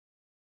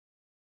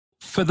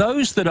for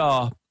those that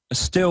are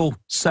still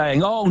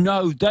saying, oh,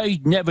 no, they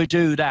never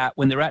do that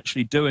when they're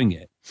actually doing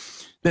it,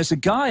 there's a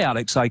guy,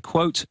 Alex, I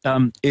quote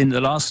in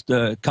the last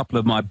couple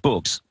of my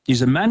books.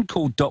 He's a man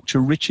called Dr.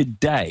 Richard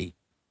Day.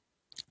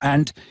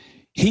 And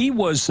he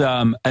was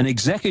an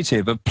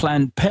executive of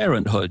Planned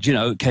Parenthood, you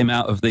know, came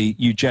out of the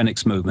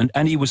eugenics movement.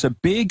 And he was a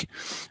big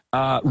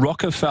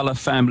Rockefeller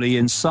family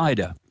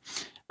insider.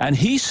 And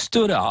he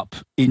stood up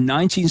in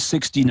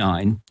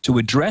 1969 to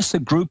address a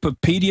group of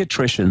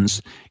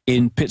pediatricians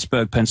in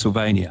Pittsburgh,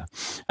 Pennsylvania.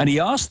 And he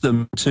asked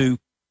them to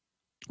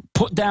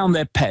put down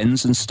their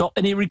pens and stop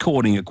any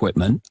recording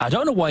equipment. I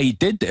don't know why he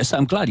did this.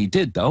 I'm glad he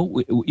did,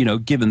 though, you know,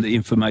 given the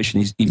information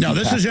he's... No,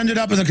 this has ended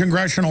up in the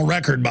congressional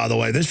record, by the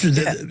way. This is...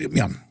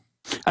 Yeah.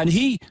 And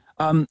he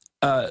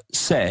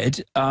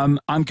said, I'm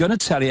going to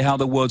tell you how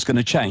the world's going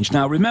to change.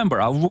 Now,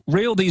 remember, I'll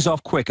reel these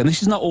off quick, and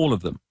this is not all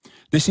of them.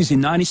 This is in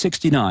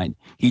 1969.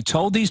 He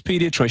told these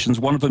pediatricians,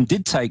 one of them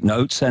did take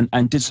notes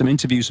and did some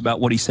interviews about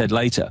what he said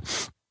later.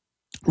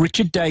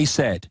 Richard Day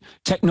said,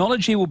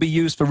 technology will be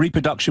used for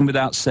reproduction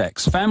without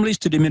sex, families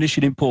to diminish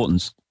in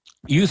importance,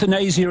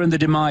 euthanasia and the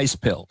demise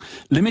pill,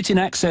 limiting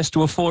access to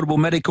affordable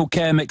medical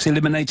care makes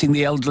eliminating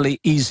the elderly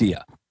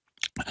easier.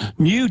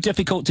 New,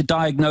 difficult to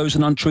diagnose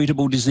and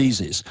untreatable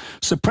diseases,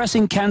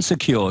 suppressing cancer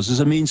cures as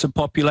a means of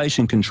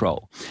population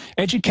control,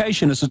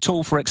 education as a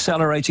tool for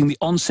accelerating the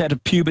onset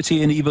of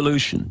puberty and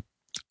evolution,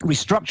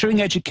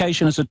 restructuring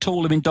education as a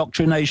tool of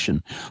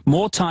indoctrination,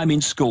 more time in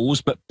schools,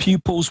 but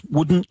pupils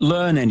wouldn't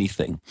learn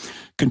anything,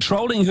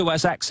 controlling who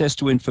has access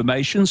to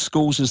information,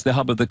 schools as the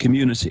hub of the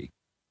community,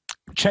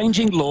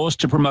 changing laws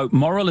to promote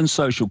moral and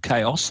social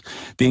chaos,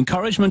 the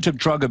encouragement of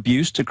drug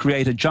abuse to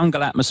create a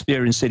jungle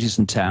atmosphere in cities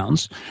and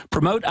towns,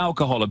 promote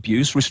alcohol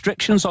abuse,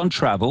 restrictions on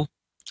travel,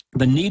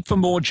 the need for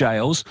more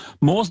jails,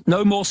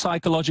 no more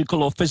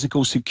psychological or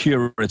physical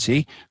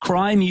security,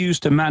 crime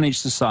used to manage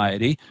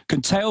society,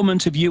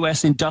 curtailment of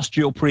U.S.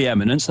 industrial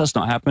preeminence, that's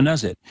not happened,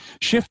 has it?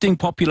 Shifting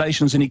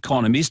populations and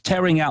economies,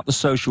 tearing out the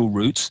social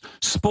roots,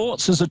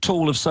 sports as a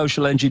tool of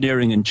social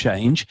engineering and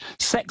change,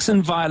 sex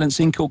and violence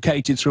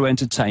inculcated through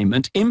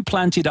entertainment,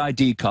 implanted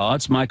ID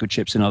cards,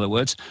 microchips in other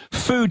words,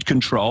 food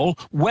control,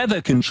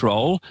 weather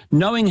control,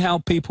 knowing how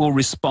people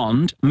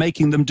respond,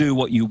 making them do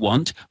what you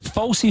want,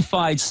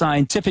 falsified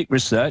scientific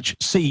research,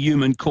 see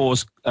human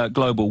cause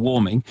global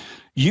warming,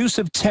 use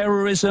of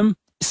terrorism,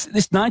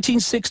 this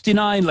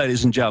 1969,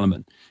 ladies and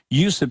gentlemen,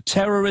 use of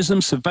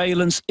terrorism,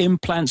 surveillance,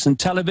 implants, and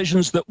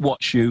televisions that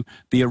watch you,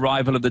 the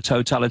arrival of the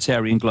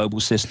totalitarian global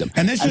system.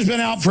 And this has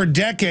been out for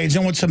decades,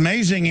 and what's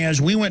amazing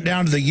is we went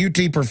down to the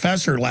UT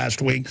professor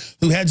last week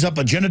who heads up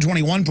Agenda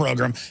 21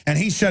 program, and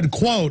he said,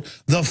 quote,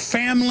 the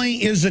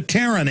family is a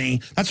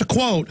tyranny, that's a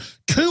quote,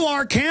 to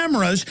our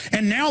cameras,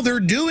 and now they're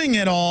doing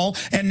it all,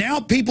 and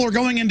now people are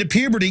going into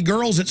puberty,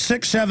 girls at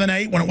 6, 7,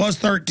 8 when it was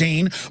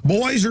 13,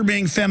 boys are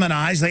being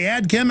feminized, they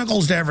add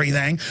chemicals to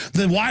everything.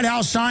 The White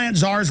House science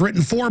czar has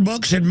written 4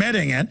 books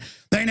admitting it.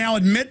 They now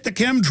admit the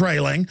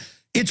chemtrailing.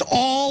 It's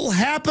all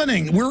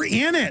happening. We're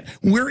in it.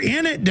 We're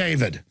in it,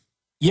 David.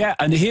 Yeah,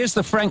 and here's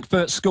the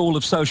Frankfurt School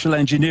of Social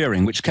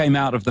Engineering, which came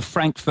out of the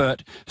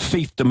Frankfurt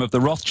fiefdom of the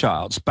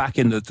Rothschilds back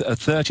in the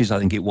 30s, I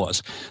think it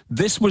was.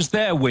 This was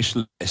their wish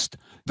list.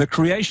 The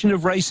creation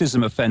of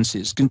racism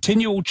offenses,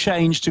 continual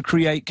change to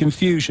create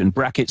confusion,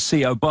 brackets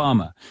see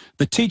Obama,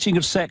 the teaching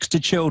of sex to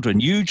children,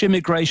 huge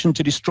immigration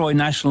to destroy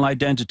national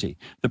identity,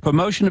 the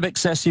promotion of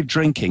excessive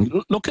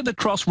drinking. Look at the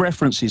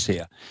cross-references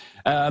here.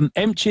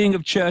 Emptying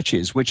of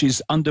churches, which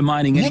is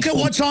undermining... Look at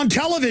what's on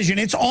television.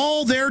 It's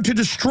all there to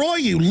destroy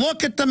you.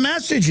 Look at the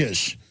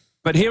messages.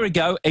 But here we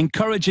go,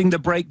 encouraging the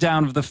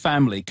breakdown of the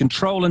family,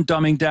 control and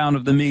dumbing down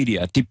of the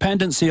media,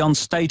 dependency on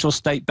state or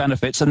state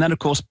benefits, and then, of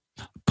course,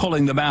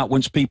 pulling them out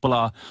once people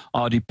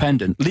are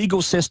dependent.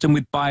 Legal system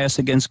with bias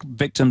against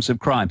victims of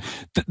crime.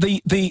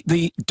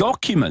 The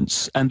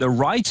documents and the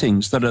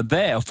writings that are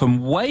there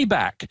from way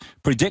back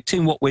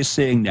predicting what we're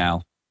seeing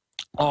now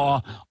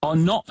are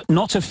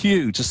not a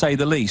few, to say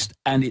the least,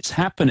 and it's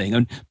happening.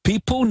 And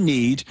people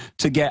need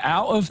to get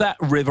out of that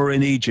river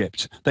in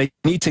Egypt. They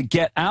need to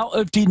get out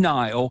of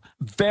denial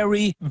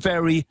very,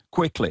 very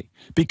quickly,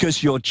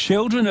 because your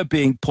children are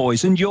being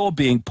poisoned, you're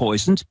being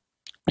poisoned.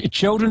 Your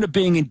children are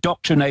being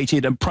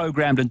indoctrinated and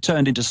programmed and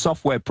turned into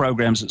software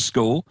programs at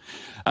school.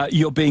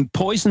 You're being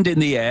poisoned in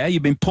the air.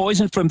 You've been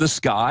poisoned from the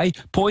sky,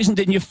 poisoned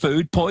in your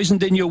food,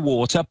 poisoned in your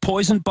water,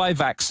 poisoned by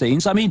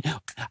vaccines. I mean,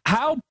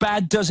 how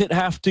bad does it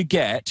have to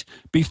get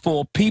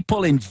before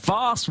people in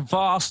vast,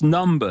 vast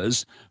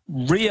numbers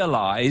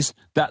realize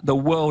that the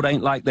world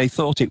ain't like they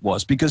thought it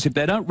was? Because if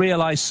they don't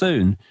realize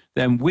soon,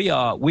 then we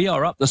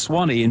are up the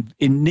Swanee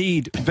in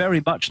need,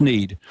 very much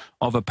need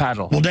of a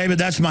paddle. Well, David,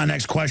 that's my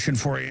next question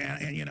for you.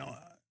 And you know,